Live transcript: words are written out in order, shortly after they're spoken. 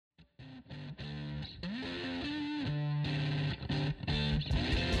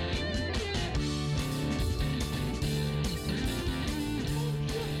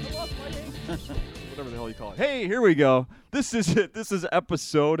the hell you call it. Hey, here we go. This is it. This is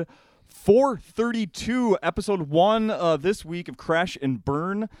episode 432, episode 1 this week of Crash and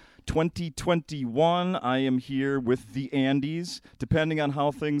Burn 2021. I am here with the Andes, depending on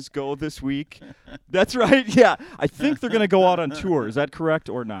how things go this week. That's right. Yeah, I think they're going to go out on tour. Is that correct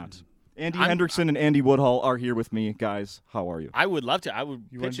or not? Andy Hendrickson and Andy Woodhull are here with me. Guys, how are you? I would love to. I would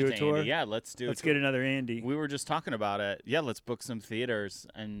You want pitch to do it a to tour? Andy. Yeah, let's do it. Let's get another Andy. We were just talking about it. Yeah, let's book some theaters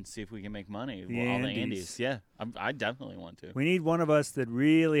and see if we can make money. The all the Andes. Andes. Yeah, I definitely want to. We need one of us that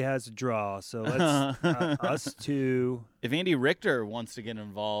really has a draw. So let's us two. If Andy Richter wants to get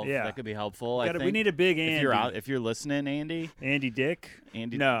involved, Yeah. that could be helpful. We need a big Andy. If you're listening, Andy. Andy Dick.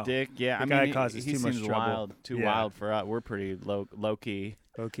 Andy No. Dick. Yeah, The I guy mean, causes he too much seems trouble. too Yeah. wild for us. We're pretty low key.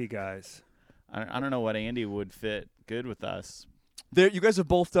 Okay, guys. I don't know what Andy would fit good with us. You guys have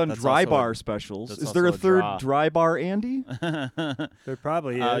both done That's dry also bar specials. that's Is there a also a third draw. dry bar Andy? There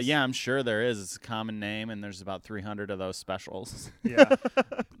probably is. Yeah, I'm sure there is. It's a common name, and there's about 300 of those specials. Yeah.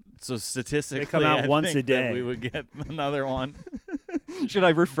 So statistically, They come out I once think a day. that we would get another one. Should I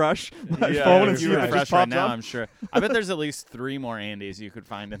refresh my Yeah, phone and if see you if it refresh just right pops now, up? I'm sure. I bet there's at least 3 more Andys you could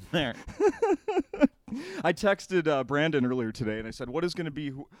find in there. I texted Brandon earlier today, and I said, what is going to be,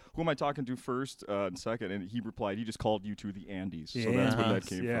 who am I talking to first and second? And he replied, he just called you two the Andes. The So that's where that Andes,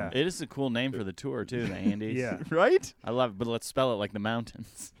 came yeah. It is a cool name for the tour, too, the Andys. Yeah. from. Right? I love it, but let's spell it like the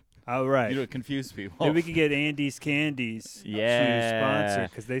mountains. All right. You know, it confuse people. Maybe we could get Andy's Candies to Yeah. sponsor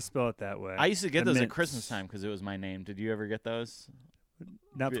because they spell it that way. I used to get The those at mints. Christmas time because it was my name. Did you ever get those?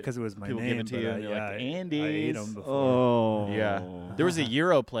 Not because it was my People name, give it to but you I, and you're yeah, like, I ate Andes. them before. Oh. Yeah. There was a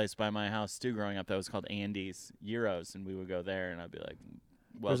Euro place by my house, too, growing up that was called Andy's Euros, and we would go there, and I'd be like,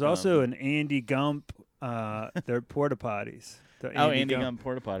 There's welcome. also an Andy Gump. They're porta potties. The Andy Gump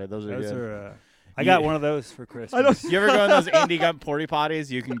Porta Potty. Those are Those good. are. I got one of those for Christmas. I don't. You ever go in those Andy Gump Porta Potties?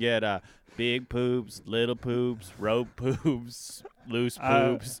 You can get big poops, little poops, rope poops, loose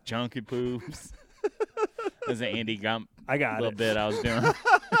poops, chunky poops. There's an Andy Gump I got little it. bit I was doing.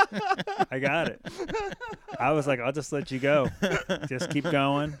 I got it. I was like, I'll just let you go. Just keep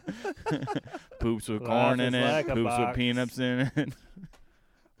going. Poops with Life corn in is it, like a poops with box. peanuts in it.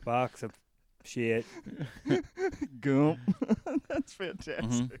 Box of shit. Goom. That's fantastic.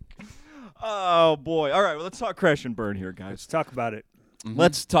 Mm-hmm. Oh, boy. All right, well, let's talk Crash and Burn here, Let's guys. talk about it.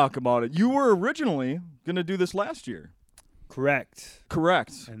 Let's talk about it. You were originally going to do this last year. Correct.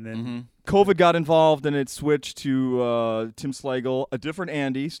 Correct. And then Mm-hmm. COVID got involved, and it switched to Tim Slagle, a different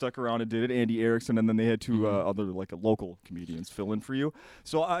Andy stuck around and did it, Andy Erickson, and then they had two other local comedians fill in for you.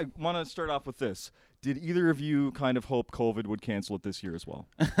 So I want to start off with this. Did either of you kind of hope COVID would cancel it this year as well?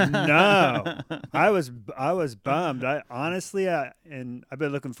 no, I was bummed. I honestly, and I've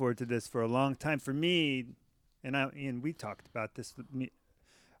been looking forward to this for a long time. For me, and we talked about this with me,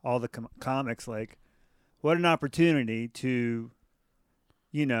 all the comics. Like, what an opportunity to,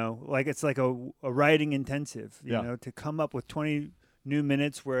 it's like a writing intensive. You Yeah. know, to come up with 20 new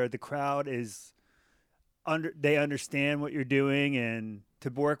minutes where the crowd is they understand what you're doing, and to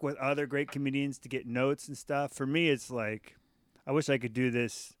work with other great comedians to get notes and stuff. For me, it's like, I wish I could do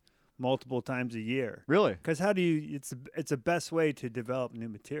this multiple times a year. Really? Because how do you? It's the best way to develop new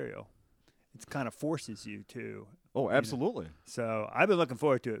material. It kind of forces you to. Oh, absolutely. So I've been looking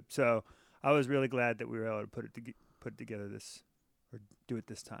forward to it. So I was really glad that we were able to put it together or do it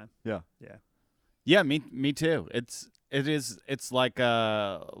this time. Yeah. Yeah. Yeah, me too. It's like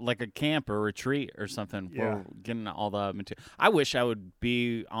a camp or retreat or something. Yeah. We're getting all the material. I wish I would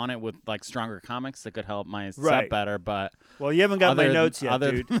be on it with like stronger comics that could help my set Right. better, but Well, you haven't got my other- notes yet,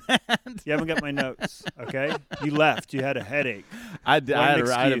 other dude. than that, You haven't got my notes. Okay. You left. You had a headache. I had a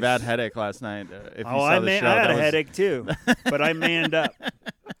excuse. bad headache last night. If you Oh, saw I the show, had that a was- headache too, but I manned up.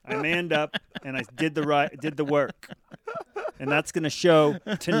 And I did the work, and that's gonna show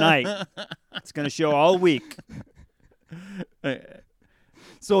tonight. It's gonna show all week.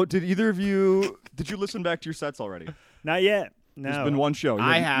 So did either of you, did you listen back to your sets already? Not yet. No. There's been one show.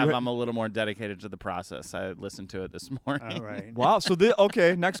 I have. I'm a little more dedicated to the process. I listened to it this morning. All right. Wow. So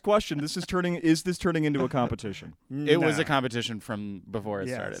okay, next question. Is this turning into a competition? It was No. a competition from before it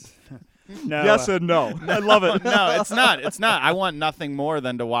Yes. started. No. Yes and no. I love it. No, it's not. It's not. I want nothing more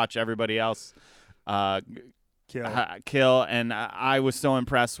than to watch everybody else Kill. kill. And I was so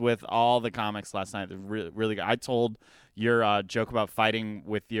impressed with all the comics last night. They're really, really good. I told your joke about fighting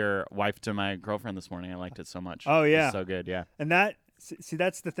with your wife to my girlfriend this morning. I liked it so much. Oh, yeah. It's so good. Yeah. And see,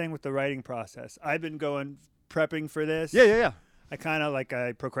 that's the thing with the writing process. I've been prepping for this. Yeah. I kind of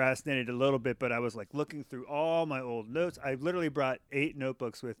I procrastinated a little bit, but I was like looking through all my old notes. I literally brought 8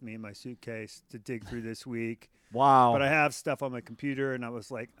 notebooks with me in my suitcase to dig through this week. Wow. But I have stuff on my computer, and I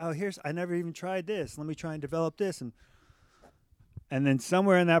was like, oh, I never even tried this. Let me try and develop this. And then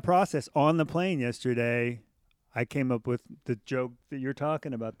somewhere in that process on the plane yesterday, I came up with the joke that you're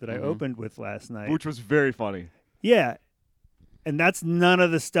talking about that I opened with last night. Which was very funny. Yeah. And that's none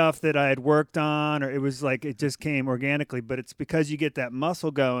of the stuff that I had worked on, or it was like it just came organically. But it's because you get that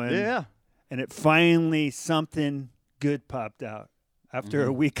muscle going. Yeah. And it finally, something good popped out. After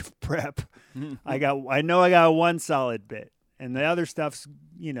a week of prep, I know I got one solid bit. And the other stuff's,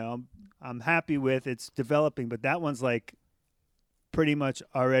 I'm happy with. It's developing. But that one's pretty much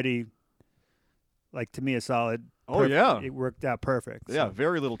already, to me, a solid. Oh, yeah. It worked out perfect. Yeah, So.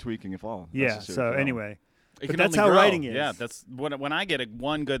 very little tweaking, if all. Yeah, necessary so for that one. anyway. It But can that's only how grow. writing is. Yeah, that's when I get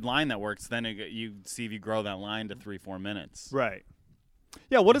one good line that works, then you see if you grow that line to 3-4 minutes. Right.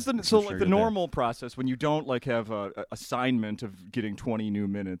 Yeah, what is the sure the you're there. normal process when you don't have a assignment of getting 20 new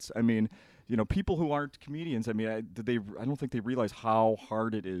minutes? I mean, people who aren't comedians, I mean, I don't think they realize how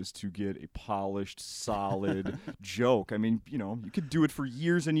hard it is to get a polished, solid joke. I mean, you could do it for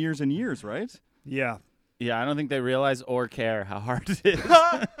years and years and years, right? Yeah. Yeah, I don't think they realize or care how hard it is.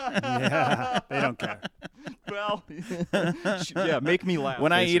 Yeah. They don't care. Well, yeah, make me laugh.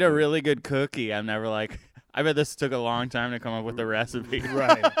 When I eat a basically. really good cookie, I'm never like, I bet this took a long time to come up with the recipe.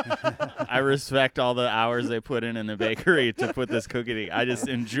 Right. I respect all the hours they put in the bakery to put this cookie together. I just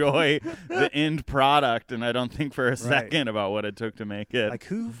enjoy the end product, and I don't think for a second about what it took to make it.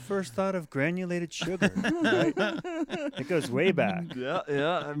 Who first thought of granulated sugar? Right? It goes way back. Yeah,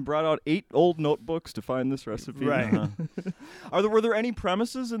 I brought out 8 old notebooks to find this recipe. Right. Were there any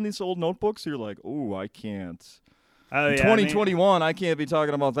premises in these old notebooks you're like, oh, I can't. Oh, In yeah, 2021, I can't be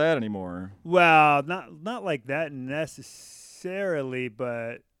talking about that anymore. Well, not like that necessarily,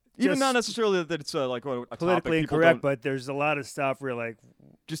 but Even just not necessarily that it's a politically topic people incorrect. don't- But there's a lot of stuff where you're like,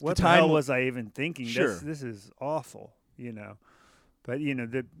 just what the the time hell was I even thinking? Sure. This is awful, But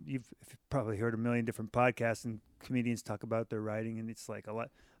you've probably heard a million different podcasts and comedians talk about their writing, and it's like a lot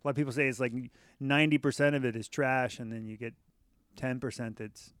of people say it's 90% of it is trash, and then you get 10%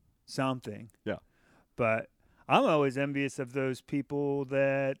 that's something. Yeah. But I'm always envious of those people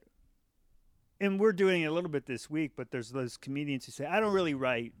that, and we're doing it a little bit this week, but there's those comedians who say, I don't really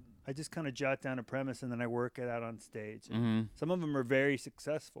write. I just kind of jot down a premise and then I work it out on stage. And some of them are very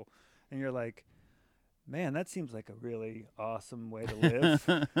successful. And you're like, man, that seems like a really awesome way to live.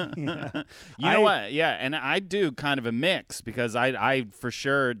 Yeah. You know what? Yeah, and I do kind of a mix because I for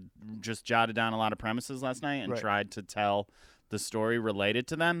sure just jotted down a lot of premises last night and Right. tried to tell the story related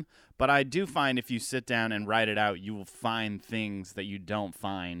to them. But I do find if you sit down and write it out, you will find things that you don't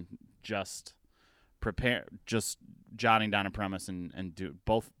find just jotting down a premise and do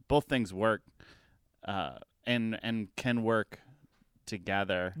both things work and can work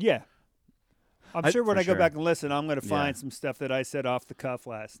together. Yeah. I'm sure when for I go sure. back and listen, I'm going to find Yeah. some stuff that I said off the cuff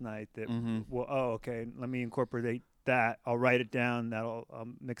last night that, well, oh, okay, let me incorporate that. I'll write it down. I'll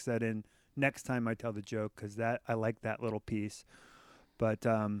mix that in next time I tell the joke because I like that little piece. But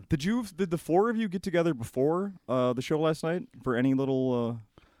Did the 4 of you get together before the show last night for any little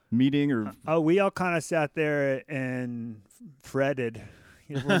meeting or? we all kind of sat there and fretted.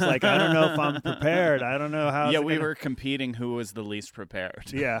 It was like, I don't know if I'm prepared. I don't know how. Yeah, we were competing who was the least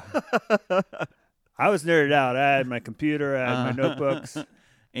prepared. Yeah. I was nerded out. I had my computer. I had my notebooks.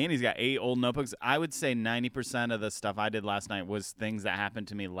 Andy's got 8 old notebooks. I would say 90% of the stuff I did last night was things that happened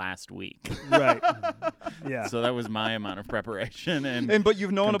to me last week. Right. Yeah. So that was my amount of preparation. But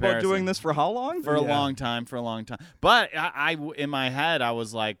you've known about doing comparison. this for how long? For a Yeah. long time. But I in my head, I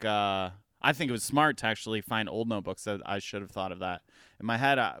was like, I think it was smart to actually find old notebooks. That I should have thought of that. In my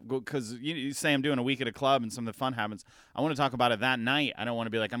head, because you say I'm doing a week at a club and something fun happens, I want to talk about it that night. I don't want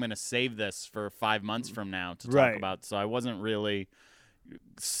to be like, I'm going to save this for 5 months from now to talk Right. about. So I wasn't really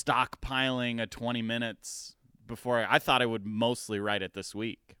stockpiling a 20 minutes before. I thought I would mostly write it this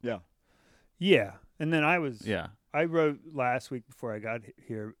week. Yeah. Yeah. And then I wrote last week before I got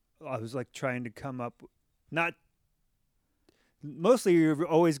here. I was like trying to come up, mostly you're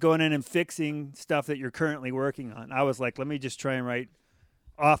always going in and fixing stuff that you're currently working on. I was like, let me just try and write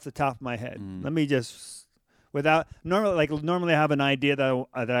off the top of my head. Let me just, normally I have an idea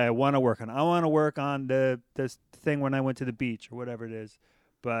that I want to work on. I want to work on this thing when I went to the beach or whatever it is.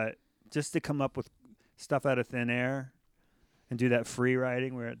 But just to come up with stuff out of thin air and do that free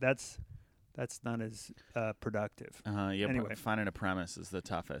writing where that's not as productive. Yeah, Anyway. finding a premise is the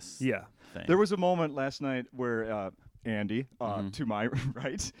toughest Yeah. thing. There was a moment last night where Andy, Mm-hmm. to my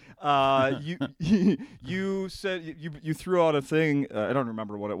right. You said you threw out a thing. I don't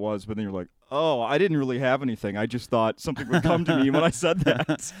remember what it was, but then you're like, "Oh, I didn't really have anything. I just thought something would come to me when I said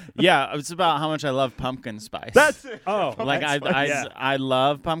that." Yeah, it's about how much I love pumpkin spice. That's it. Oh, like that's fun. Yeah. I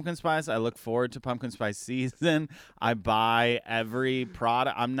love pumpkin spice. I look forward to pumpkin spice season. I buy every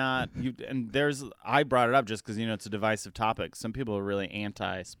product. I'm not you and there's I brought it up just because it's a divisive topic. Some people are really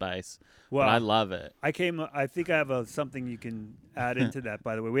anti-spice, Well, but I love it. I think I have something you can add into that.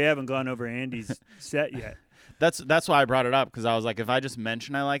 By the way, we haven't gone over Andy's set yet. That's why I brought it up, because I was like, if I just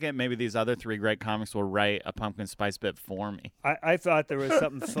mention I like it, maybe these other 3 great comics will write a pumpkin spice bit for me. I thought there was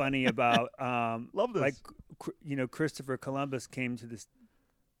something funny about Love this. like Christopher Columbus came to this.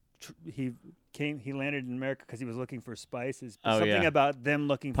 He landed in America because he was looking for spices. Oh, Something yeah. about them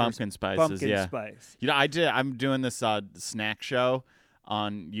looking Pumpkin for spices, pumpkin yeah. spice. I'm doing this snack show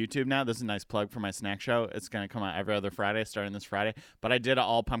on YouTube now. This is a nice plug for my snack show. It's going to come out every other Friday, starting this Friday. But I did an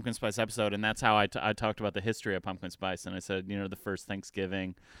all pumpkin spice episode, and that's how I talked about the history of pumpkin spice. And I said, the first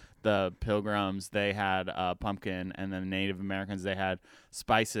Thanksgiving, the Pilgrims, they had pumpkin, and then Native Americans, they had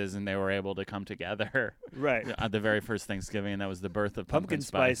spices, and they were able to come together. Right. At the very first Thanksgiving, and that was the birth of Pumpkin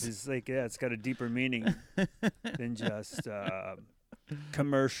spice. spice is like, it's got a deeper meaning than just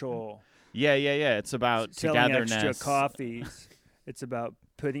commercial Yeah. It's about selling togetherness. extra coffees. It's about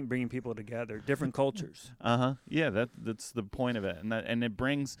bringing people together, different cultures. Yeah, that's the point of it, and it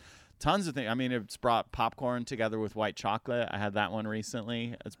brings tons of things. I mean, it's brought popcorn together with white chocolate. I had that one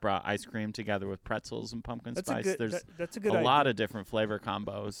recently. It's brought ice cream together with pretzels and pumpkin spice. There's that's a good a idea. lot of different flavor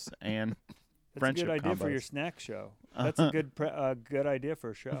combos and That's friendship a good idea for combos. your snack show. That's a good idea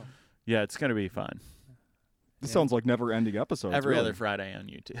for a show. Yeah, it's gonna be fun. This Yeah. sounds like never-ending episodes. Every really. other Friday on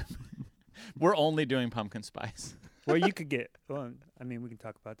YouTube. We're only doing pumpkin spice. Well, you could get. Well, I mean, we can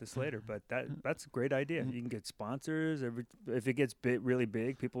talk about this later, but that's a great idea. You can get sponsors. If it gets really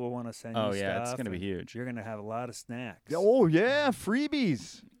big, people will want to send you Oh stuff. yeah, it's gonna be and huge. You're gonna have a lot of snacks. Oh yeah,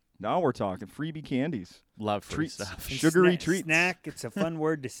 freebies. Now we're talking freebie candies. Love free Treats. stuff. And Sugary treats. Snack. It's a fun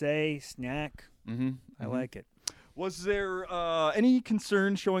word to say. Snack. Mm-hmm. I like it. Was there any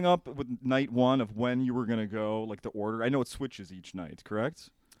concern showing up with night one of when you were going to go, like the order? I know it switches each night, correct?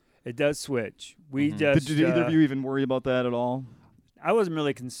 It does switch. We Mhm. just. Did either of you even worry about that at all? I wasn't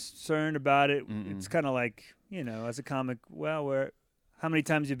really concerned about it. Mm-mm. It's kind of like, as a comic, how many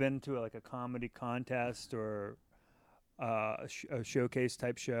times you've been to like a comedy contest or a showcase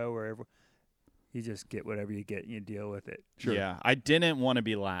type show where you just get whatever you get and you deal with it. Sure. Yeah, I didn't want to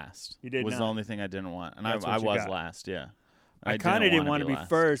be last. You did was the not. only thing I didn't want, and That's I what you was got. last. Yeah, I kind of didn't want to be last.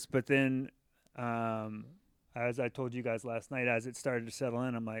 first, but then as I told you guys last night, as it started to settle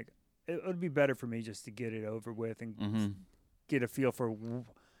in, I'm like, it would be better for me just to get it over with and Mm-hmm. get a feel for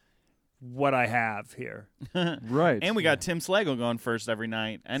what I have here. Right. And we got Tim Slagle going first every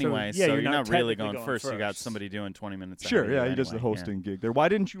night anyway, yeah, so you're you're not not really technically going going first. You got first. somebody doing 20 minutes. Sure, ahead of yeah, you he does the anyway, hosting gig there. Why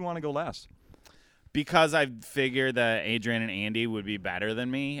didn't you want to go last? Because I figured that Adrian and Andy would be better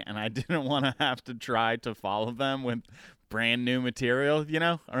than me, and I didn't want to have to try to follow them with brand new material,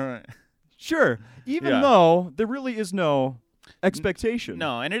 Or, Sure. Even Yeah. though there really is no expectation.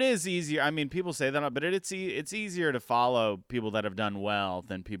 no, and it is easier. I mean, people say that, but it's easier to follow people that have done well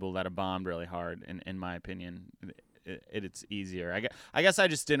than people that have bombed really hard. In my opinion, it's easier. I guess I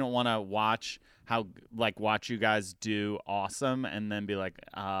just didn't want to watch you guys do awesome and then be like,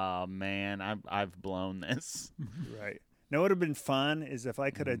 oh man, I've blown this. Right. Now, what would have been fun is if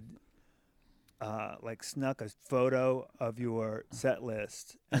I could have snuck a photo of your set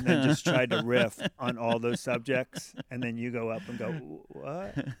list and then just tried to riff on all those subjects, and then you go up and go,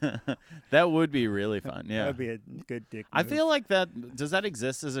 what? That would be really fun. That Yeah. would be a good dick I move. feel like does that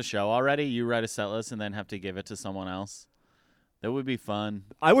exist as a show already? You write a set list and then have to give it to someone else. That would be fun.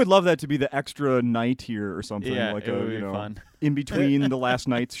 I would love that to be the extra night here or something. Yeah, like it would be fun. in between the last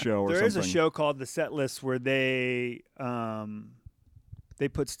night's show or There something. is a show called The Set List where they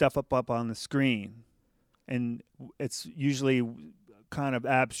put stuff up on the screen, and it's usually kind of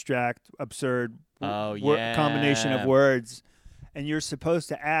abstract, absurd Oh, combination of yeah. words, and you're supposed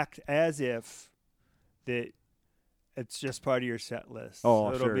to act as if that it's just part of your set list. Oh,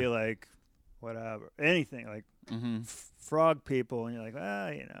 so it'll sure. be like whatever, anything like Mm-hmm. frog people, and you're like,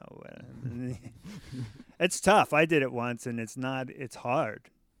 it's tough. I did it once, and it's hard.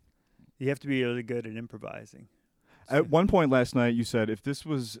 You have to be really good at improvising. At one point last night, you said if this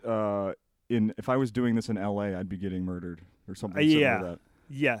was if I was doing this in L.A., I'd be getting murdered or something similar yeah. to that.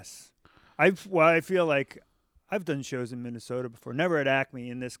 Yes. I feel like I've done shows in Minnesota before. Never at Acme,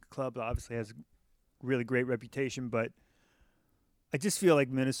 and this club obviously has a really great reputation, but I just feel like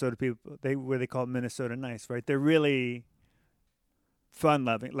Minnesota people, they call it Minnesota nice, right? They're really fun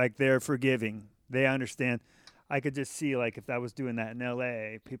loving, like they're forgiving. They understand. I could just see like if I was doing that in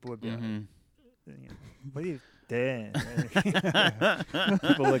L.A., people would be like, what are you doing?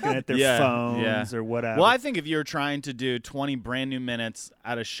 People looking at their phones or whatever. Well, I think if you're trying to do 20 brand new minutes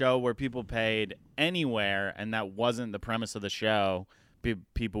at a show where people paid anywhere and that wasn't the premise of the show,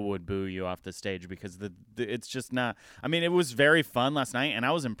 people would boo you off the stage because it's just not. I mean, it was very fun last night, and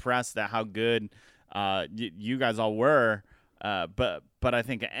I was impressed at how good you guys all were. But I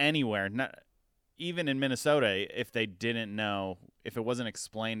think anywhere, even in Minnesota, if they didn't know, if it wasn't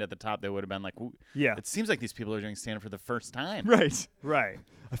explained at the top, they would have been like, yeah. It seems like these people are doing stand-up for the first time. Right. Right.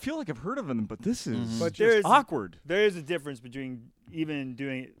 I feel like I've heard of them, but this is But just awkward. There is a difference between even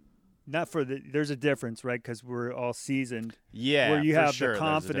doing there's a difference, right? Because we're all seasoned. Yeah, where you for have sure, the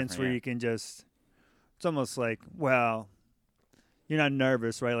confidence where you can just, it's almost like, well, you're not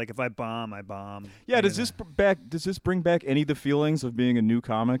nervous, right? Like if I bomb, I bomb. Yeah, does this bring back any of the feelings of being a new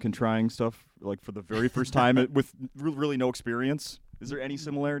comic and trying stuff like for the very first time with really no experience? Is there any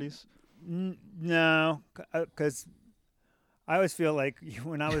similarities? No, because I always feel like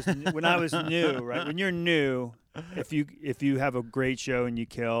when I was new, right? When you're new, if you have a great show and you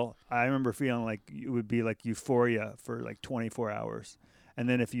kill, I remember feeling like it would be like euphoria for like 24 hours, and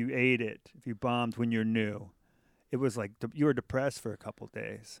then if you bombed when you're new, it was like you were depressed for a couple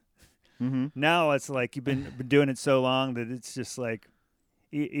days. Mm-hmm. Now it's like you've been doing it so long that it's just like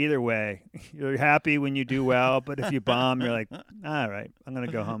either way, you're happy when you do well, but if you bomb, you're like, all right, I'm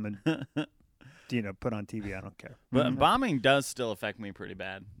gonna go home and put on TV. I don't care. But bombing does still affect me pretty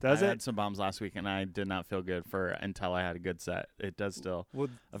bad. Does I it? had some bombs last week, and I did not feel good until I had a good set. It does still. Well,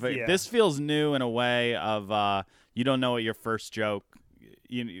 yeah. This feels new in a way of you don't know what your first joke.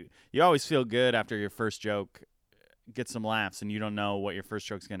 You always feel good after your first joke gets some laughs, and you don't know what your first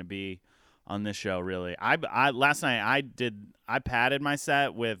joke's going to be on this show. Really, last night I padded my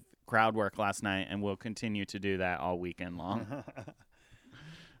set with crowd work last night, and we'll continue to do that all weekend long.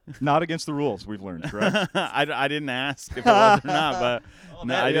 Not against the rules, we've learned, correct? I didn't ask if it was or not,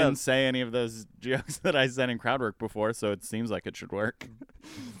 but I didn't say any of those jokes that I said in crowd work before, so it seems like it should work.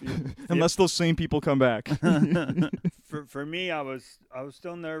 Unless those same people come back. For me, I was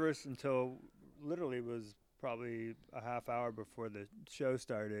still nervous until literally it was probably a half hour before the show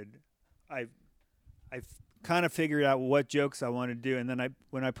started. I kind of figured out what jokes I wanted to do, and then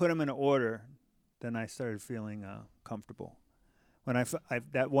when I put them in order, then I started feeling comfortable. When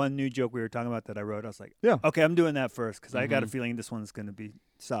that one new joke we were talking about that I wrote, I was like, yeah, okay, I'm doing that first because I got a feeling this one's going to be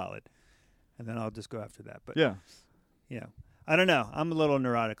solid, and then I'll just go after that. But yeah, I don't know. I'm a little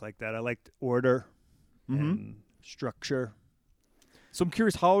neurotic like that. I like order and structure. So I'm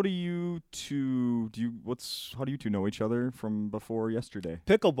curious, how do you two know each other from before yesterday?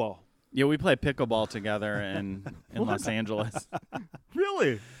 Pickleball. Yeah, we play pickleball together in Los Angeles.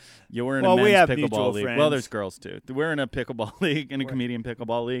 Really? Yeah, we're in a men's we have pickleball mutual league. friends. Well, there's girls too. We're in a pickleball league, in a comedian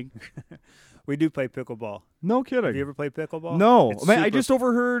pickleball league. We do play pickleball. No kidding. Have you ever played pickleball? No. It's Man, I super- just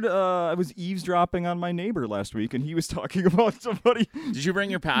overheard, I was eavesdropping on my neighbor last week, and he was talking about somebody. Did you bring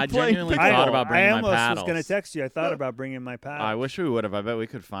your pad? I Playing genuinely pickleball. thought about bringing I my almost paddles. was going to text you. I thought about bringing my paddle. I wish we would have. I bet we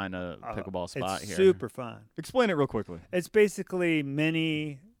could find a pickleball spot it's here. super fun. Explain it real quickly. It's basically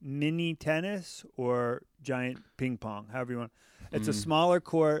mini tennis or giant ping pong, however you want. It's a smaller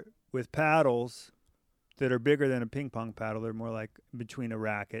court with paddles that are bigger than a ping pong paddle. They're more like between a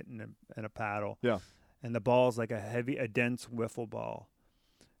racket and a paddle. Yeah. And the ball's like a dense wiffle ball.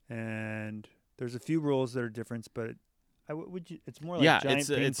 And there's a few rules that are different, but it's more like giant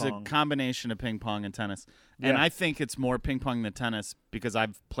ping it's pong. a combination of ping pong and tennis. And Yeah. I think it's more ping pong than tennis because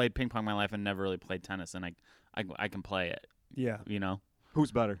I've played ping pong my life and never really played tennis, and I can play it. Yeah. You know.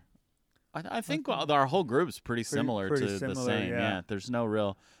 Who's better? I think our whole group's pretty similar pretty to the similar, same. yeah. There's no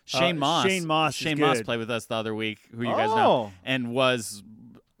real Shane Moss. Shane Moss is good. played with us the other week, who you guys know, and was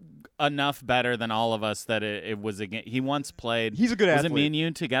enough better than all of us that it was again. He once played. He's a good athlete. Was it me and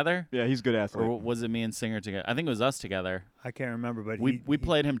you together? Yeah, he's a good athlete. Or was it me and Singer together? I think it was us together. I can't remember, but We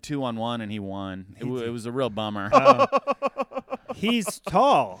played him 2-on-1 and he won. It was a real bummer. He's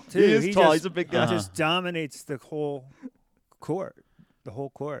tall too. He is tall. He's a big guy. He just dominates the whole court.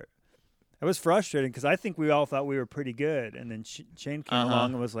 It was frustrating because I think we all thought we were pretty good, and then Shane came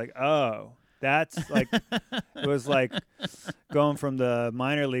along and was like, "Oh, that's like," it was like going from the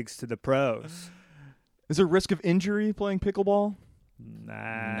minor leagues to the pros. Is there risk of injury playing pickleball?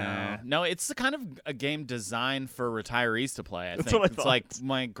 Nah. No, it's the kind of a game designed for retirees to play. I That's think what I it's thought. like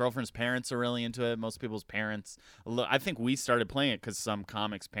my girlfriend's parents are really into it. Most people's parents. I think we started playing it because some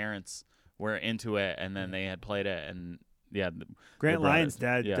comics' parents were into it, and then they had played it, and Grant brought Lyon's it.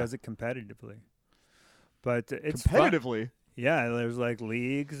 dad Yeah. does it competitively, but it's fun. Competitively. Yeah, there's like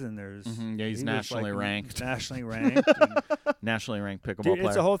leagues and there's Yeah, he's he was, nationally like, ranked. Nationally ranked. and- Nationally ranked pickleball Dude, player.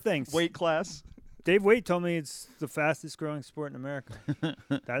 it's a whole thing. Weight class. Dave Waite told me it's the fastest growing sport in America.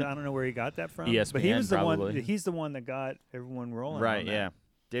 I don't know where he got that from. but he ESPN was the one. probably. He's the one that got everyone rolling. Right, on that. yeah.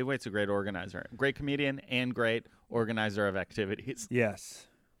 Dave Waite's a great organizer. Great comedian and great organizer of activities. Yes.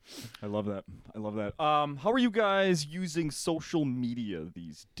 I love that. How are you guys using social media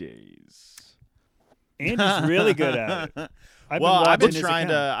these days? Andy's really good at it. I've I've been been watching his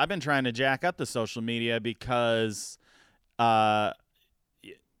account. I've been trying to jack up the social media because I've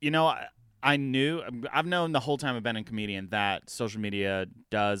known the whole time I've been a comedian that social media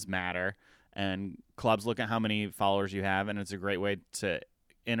does matter, and clubs look at how many followers you have, and it's a great way to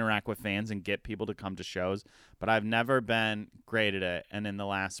interact with fans and get people to come to shows. But I've never been great at it, and in the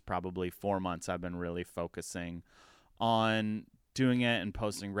last probably 4 months I've been really focusing on doing it and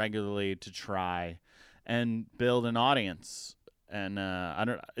posting regularly to try and build an audience. And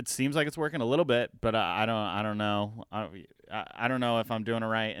it seems like it's working a little bit, but I don't know. I don't know if I'm doing it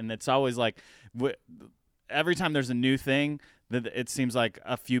right. And it's always like every time there's a new thing, that it seems like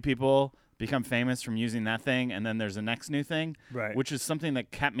a few people become famous from using that thing, and then there's a next new thing, Right. which is something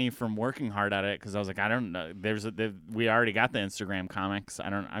that kept me from working hard at it, because I was like, I don't know. We already got the Instagram comics.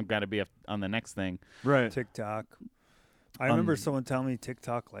 I've got to be on the next thing. Right. TikTok. I remember someone telling me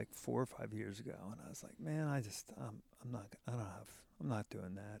TikTok like 4 or 5 years ago, and I was like, man, I'm not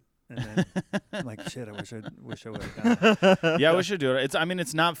doing that. And then I'm like, shit, I wish I would have done it. Yeah, we should do it.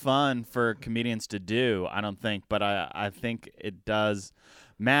 It's not fun for comedians to do, I don't think, but I think it does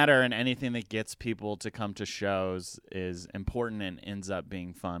matter, and anything that gets people to come to shows is important and ends up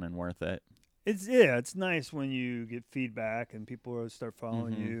being fun and worth it. It's nice when you get feedback and people start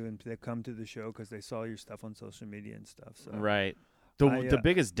following Mhm. you and they come to the show because they saw your stuff on social media and stuff. So Right. The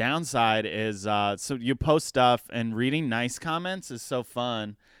biggest downside is so you post stuff, and reading nice comments is so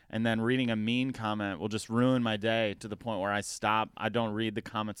fun, and then reading a mean comment will just ruin my day to the point where I don't read the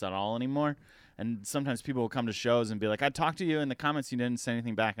comments at all anymore. And sometimes people will come to shows and be like, I talked to you in the comments, you didn't say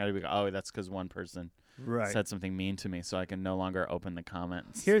anything back. And I'd be like, oh, that's because one person said something mean to me, so I can no longer open the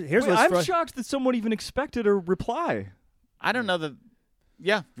comments. Here's Wait, what's I'm shocked that someone even expected a reply. I don't know that.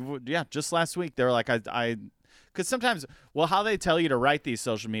 Yeah. Just last week they were like, because sometimes, how they tell you to write these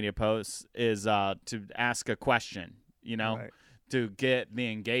social media posts is to ask a question, Right. to get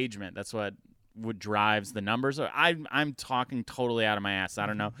the engagement. That's what drives the numbers. I'm talking totally out of my ass. I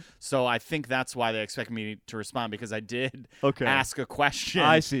don't know. So I think that's why they expect me to respond, because I did ask a question.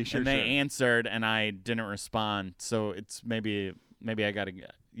 I see. Sure. And they answered, and I didn't respond. So it's maybe I got to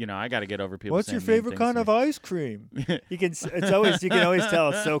get over people. What's saying your mean favorite things kind to of me. ice cream? You can always tell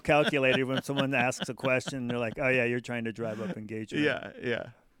it's so calculated when someone asks a question. They're like, oh yeah, you're trying to drive up engagement. Yeah.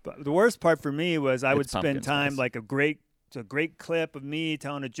 But the worst part for me was I would It's spend pumpkin time spice. like a great clip of me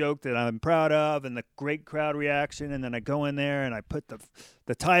telling a joke that I'm proud of, and the great crowd reaction, and then I go in there and I put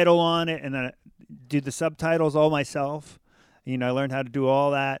the title on it, and then I do the subtitles all myself. I learned how to do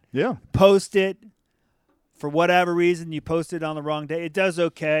all that. Yeah. Post it. For whatever reason, you post it on the wrong day. It does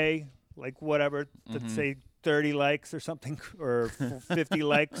okay, like whatever, let's say 30 likes or something, or 50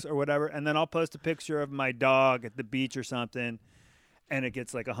 likes or whatever, and then I'll post a picture of my dog at the beach or something, and it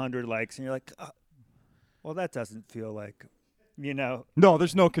gets like 100 likes, and you're like, well, that doesn't feel like, No,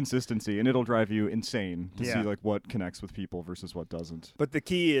 there's no consistency, and it'll drive you insane to see like what connects with people versus what doesn't. But the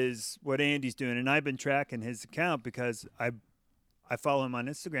key is what Andy's doing, and I've been tracking his account because I follow him on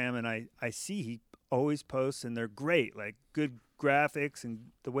Instagram, and I see he always posts, and they're great, like good graphics, and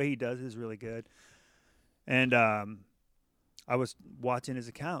the way he does it is really good. And I was watching his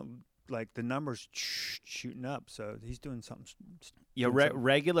account, like the numbers shooting up, so he's doing something. Yeah,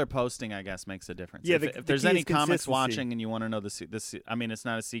 regular posting, I guess, makes a difference. Yeah, if the there's key any is comics consistency. watching and you want to know this, I mean, it's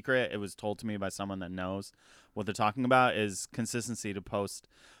not a secret. It was told to me by someone that knows what they're talking about. Is consistency to post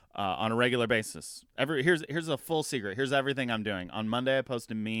on a regular basis. Here's a full secret. Here's everything I'm doing. On Monday, I post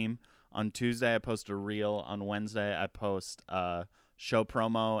a meme. On Tuesday, I post a reel. On Wednesday, I post a show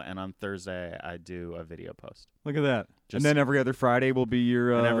promo, and on Thursday, I do a video post. Look at that. Just- And then every other Friday will be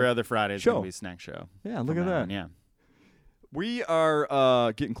your And every other Friday is show. going to be a snack show. Yeah, look from at now that. on, yeah. We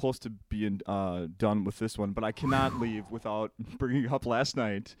are getting close to being done with this one, but I cannot leave without bringing up last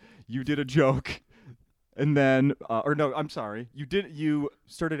night. You did a joke, and then, or no, I'm sorry. You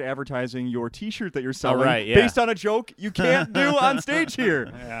started advertising your T-shirt that you're selling right, yeah. based on a joke you can't do on stage here.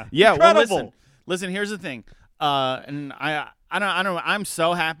 Yeah. Yeah, Incredible. well, listen, here's the thing. And I I don't. I'm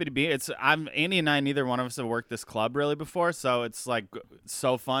so happy to be. Andy and I. Neither one of us have worked this club really before, so it's like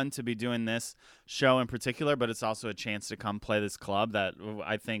so fun to be doing this show in particular. But it's also a chance to come play this club that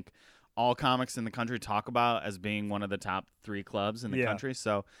I think all comics in the country talk about as being one of the top 3 clubs in the country.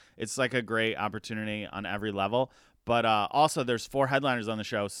 So it's like a great opportunity on every level. But also, there's 4 headliners on the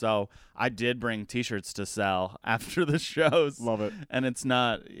show, so I did bring T-shirts to sell after the shows. Love it. And it's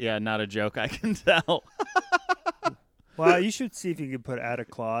not a joke. I can tell. Well, you should see if you can add a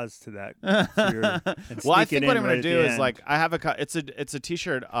clause to that. Well, I think what I'm going to do is like I have it's a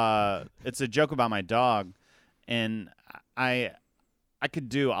T-shirt. It's a joke about my dog, and I could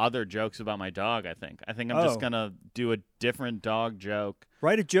do other jokes about my dog. I think I'm just gonna do a different dog joke.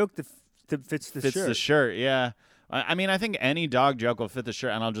 Write a joke that fits the shirt. Fits the shirt, yeah. I mean, I think any dog joke will fit the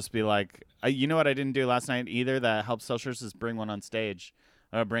shirt, and I'll just be like, you know what I didn't do last night either that helps sell shirts is bring one on stage.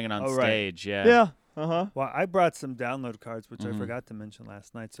 Bring it on stage, yeah. Yeah. Uh-huh. Well, I brought some download cards, which I forgot to mention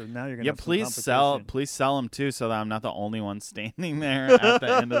last night. So now you're gonna have some please sell them too, so that I'm not the only one standing there at the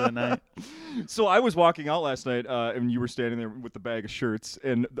end of the night. So I was walking out last night, and you were standing there with the bag of shirts.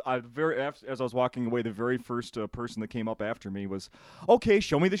 And as I was walking away, the very first person that came up after me was, "Okay,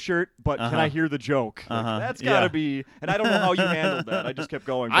 show me the shirt, but can I hear the joke?" Like, that's gotta be. And I don't know how you handled that. I just kept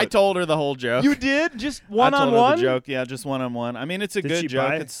going. I told her the whole joke. You did? Just one-on-one? I told her the joke. Yeah, just one-on-one. I mean, it's a good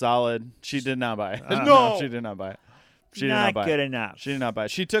joke. It's solid. She did not buy it. No, she did not buy it. She did not not buy good it. enough. She did not buy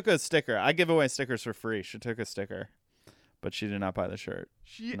it. She took a sticker. I give away stickers for free. She took a sticker, but she did not buy the shirt.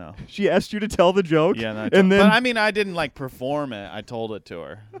 No. She asked you to tell the joke? Yeah, no, and then but I mean, I didn't like perform it. I told it to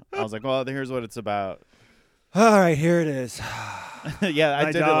her. I was like, well, here's what it's about. All right, here it is. Yeah, I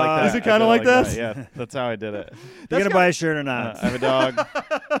My did dog. it like that. Is it kind of like this? Yeah, that's how I did it. You gonna buy a shirt or not? I have a dog.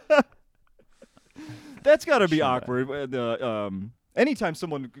 That's got to be awkward. Anytime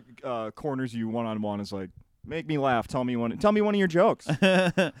someone corners you one-on-one is like, make me laugh. Tell me one of your jokes.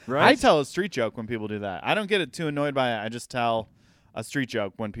 Right? I tell a street joke when people do that. I don't get too annoyed by it. I just tell a street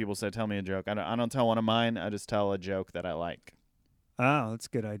joke when people say, tell me a joke. I don't tell one of mine. I just tell a joke that I like. Oh, that's a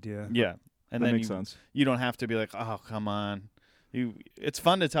good idea. Yeah. And that then makes sense. You don't have to be like, oh, come on. It's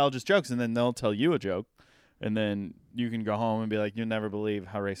fun to tell just jokes, and then they'll tell you a joke. And then you can go home and be like, you'll never believe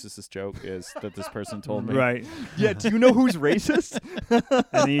how racist this joke is that this person told me. Right. Yeah, do you know who's racist? And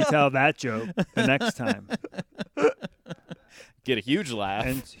then you tell that joke the next time. Get a huge laugh.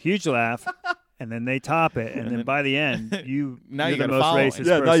 And huge laugh. And then they top it. And then by the end, now you're you the got a most following. racist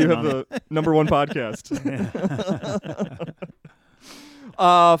Yeah, person now you have on it. the number 1 podcast.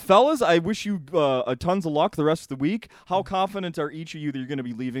 Fellas, I wish you tons of luck the rest of the week. How confident are each of you that you're going to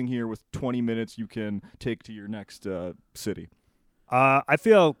be leaving here with 20 minutes you can take to your next city? I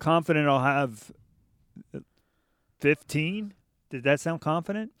feel confident I'll have 15. Did that sound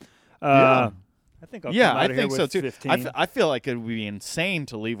confident? Yeah. I think I'll Yeah, come out I of here think so with too. 15. I feel like it would be insane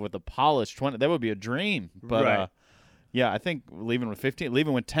to leave with a polished 20. That would be a dream. But Right. yeah, I think leaving with 15,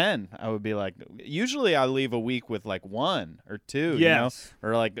 leaving with 10, I would be like, usually I leave a week with like 1 or 2, Yes. you know,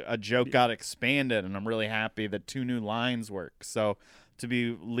 or like a joke got expanded and I'm really happy that 2 new lines work. So to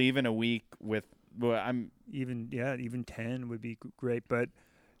be leaving a week with, well, even 10 would be great. But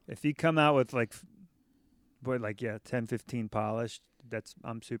if you come out with 10, 15 polished,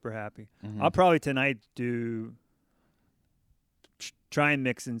 I'm super happy. Mhm. I'll probably tonight try and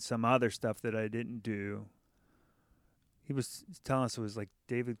mix in some other stuff that I didn't do. He was telling us it was like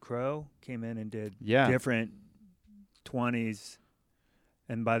David Crow came in and did different 20s,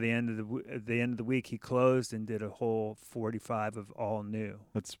 and by the end of the week he closed and did a whole 45 of all new.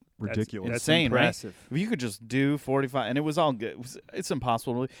 That's ridiculous. That's insane, impressive. right? If you could just do 45, and it was all good. It's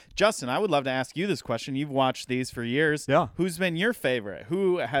impossible. Justin, I would love to ask you this question. You've watched these for years. Yeah. Who's been your favorite?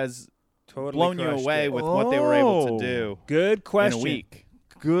 Who has Totally blown you crushed away it. with what they were able to Oh. do Good question. in a week?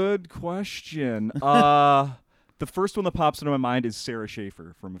 Good question. The first one that pops into my mind is Sarah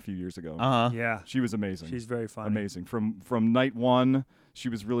Schaefer from a few years ago. Yeah, She was amazing. she's very funny. amazing. From night 1, she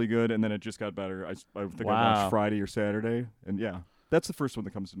was really good, and then it just got better. I think I Wow. watched Friday or Saturday, and yeah, that's the first one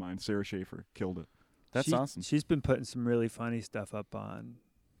that comes to mind. Sarah Schaefer killed it. That's awesome. She's been putting some really funny stuff up on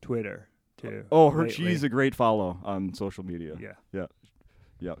Twitter too. Oh, lately. she's a great follow on social media. Yeah.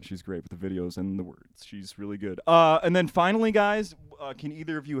 Yeah, she's great with the videos and the words. She's really good. And then finally, guys, can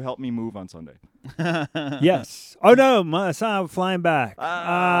either of you help me move on Sunday? Yes. Oh no, my son flying back. All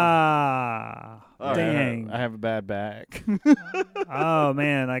right. Dang. I have a bad back. Oh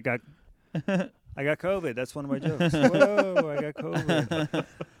man, I got COVID. That's one of my jokes. Whoa, I got COVID.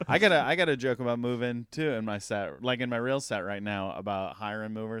 I got a joke about moving too in my set, like in my real set right now about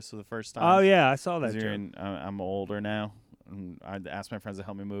hiring movers for the first time. Oh yeah, I saw that 'Cause joke. I'm older now. And I asked my friends to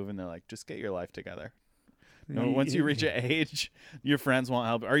help me move, and they're like, "Just get your life together." Once you reach an age, your friends won't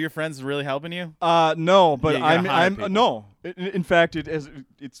help. Are your friends really helping you? No, but Yeah, you gotta hire people. no. In fact,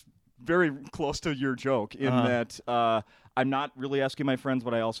 it's very close to your joke in that I'm not really asking my friends,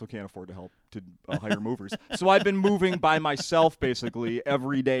 but I also can't afford to help to hire movers. So I've been moving by myself basically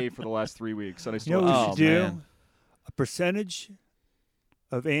every day for the last 3 weeks, and I You still. know what we should do? man. A percentage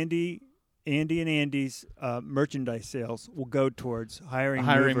of Andy and Andy's merchandise sales will go towards hiring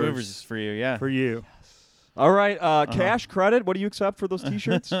movers for you. Yeah. for you. All right, cash, credit. What do you accept for those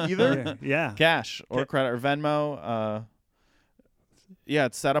T-shirts? Either. Yeah. Cash or credit or Venmo. Yeah,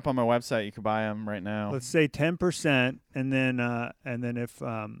 it's set up on my website. You can buy them right now. Let's say 10%, and then if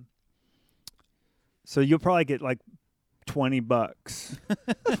so you'll probably get like $20,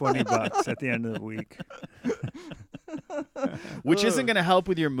 $20 at the end of the week. Which isn't going to help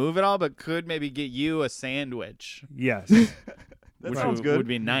with your move at all, but could maybe get you a sandwich. Yes. That which sounds would, good. would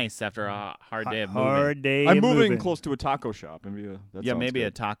be nice after a hard day of moving. Hard day. I'm of moving moving close to a taco shop. Maybe that Yeah, sounds maybe good.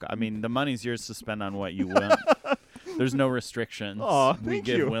 a taco. I mean, the money's yours to spend on what you want. There's no restrictions. Aw, we thank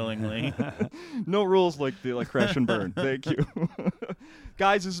give you. willingly. No rules like Crash and Burn. Thank you,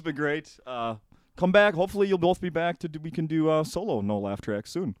 guys. This has been great. Come back. Hopefully, you'll both be back we can do solo no laugh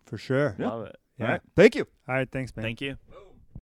tracks soon. For sure. Yeah. Love it. Yeah. All right. Thank you. All right. Thanks, man. Thank you.